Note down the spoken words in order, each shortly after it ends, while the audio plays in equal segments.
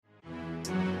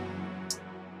Welcome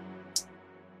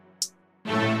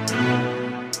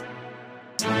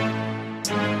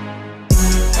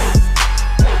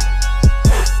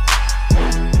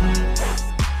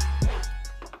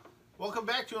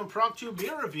back to Impromptu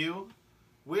Beer Review.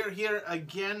 We're here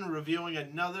again reviewing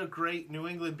another great New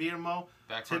England beer mo.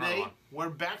 Today, we're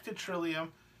back to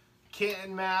Trillium,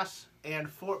 Canton, Mass, and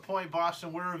Fort Point,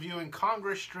 Boston. We're reviewing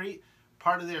Congress Street,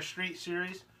 part of their street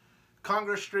series.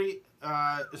 Congress Street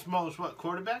is Mo's what,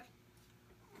 quarterback?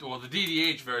 Well, the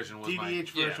DDH version was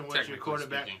was your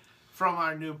quarterback from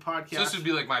our new podcast. So this would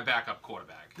be like my backup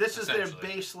quarterback. This is their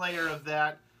base layer of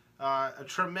that. A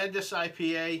tremendous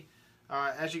IPA.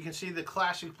 As you can see, the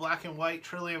classic black and white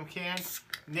Trillium can,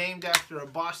 named after a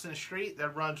Boston street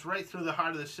that runs right through the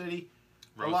heart of the city.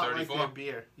 Row a lot 34. like their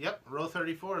beer. Yep, Row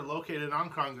 34, located on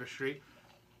Congress Street.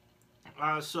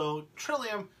 So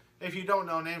Trillium, if you don't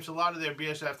know, names a lot of their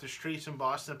beers after streets in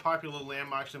Boston, popular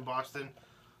landmarks in Boston.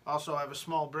 Also have a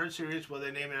small bird series where they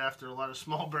name it after a lot of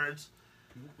small birds.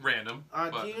 Random.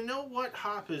 Do you know what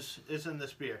hop is in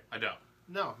this beer? I don't.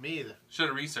 No, me either. Should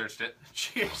have researched it.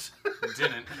 Cheers.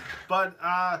 Didn't. But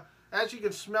as you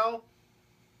can smell,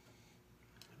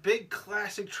 big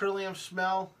classic Trillium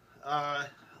smell. A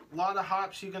lot of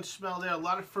hops you can smell there. A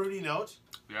lot of fruity notes.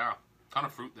 Yeah. Ton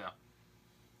of fruit there.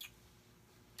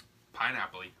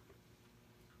 Pineapple-y.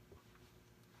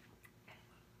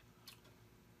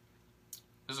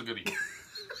 This is a goodie.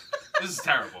 This is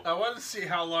terrible. I wanted to see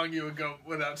how long you would go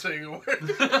without saying a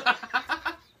word.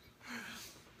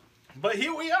 But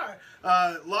here we are.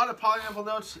 A lot of pineapple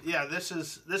notes. Yeah, this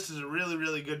is a really,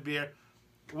 really good beer.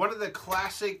 One of the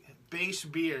classic base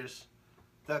beers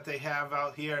that they have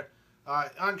out here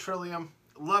on Trillium.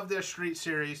 Love their street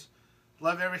series.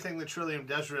 Love everything that Trillium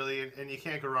does, really, and you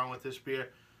can't go wrong with this beer.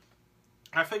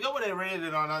 I forget what I rated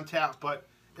it on Untappd, but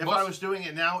if I was doing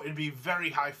it now, it'd be very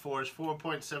high fours.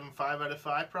 4.75 out of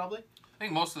 5, probably. I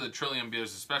think most of the Trillium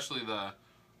beers, especially the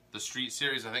street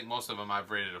series, I think most of them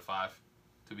I've rated a 5.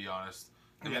 To be honest,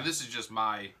 I mean, this is just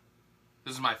my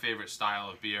favorite style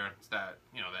of beer. It's that,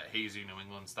 that hazy New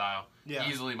England style. Yeah.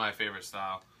 Easily my favorite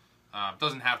style.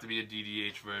 Doesn't have to be a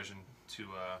DDH version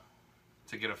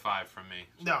to get a 5 from me.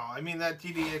 No, I mean, that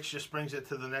DDH just brings it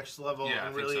to the next level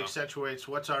and really accentuates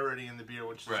what's already in the beer,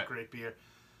 which is a great beer.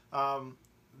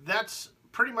 That's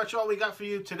pretty much all we got for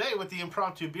you today with the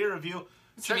Impromptu Beer Review.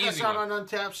 Check us out on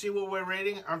Untappd, see what we're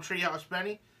rating. I'm Treehouse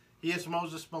Benny. He is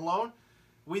Moses Malone.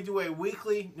 We do a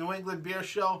weekly New England beer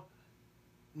show,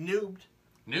 Noobed.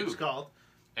 It's called.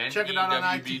 Check it out on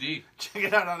iTunes. Check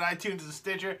it out on iTunes and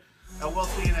Stitcher, and we'll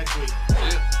see you next week.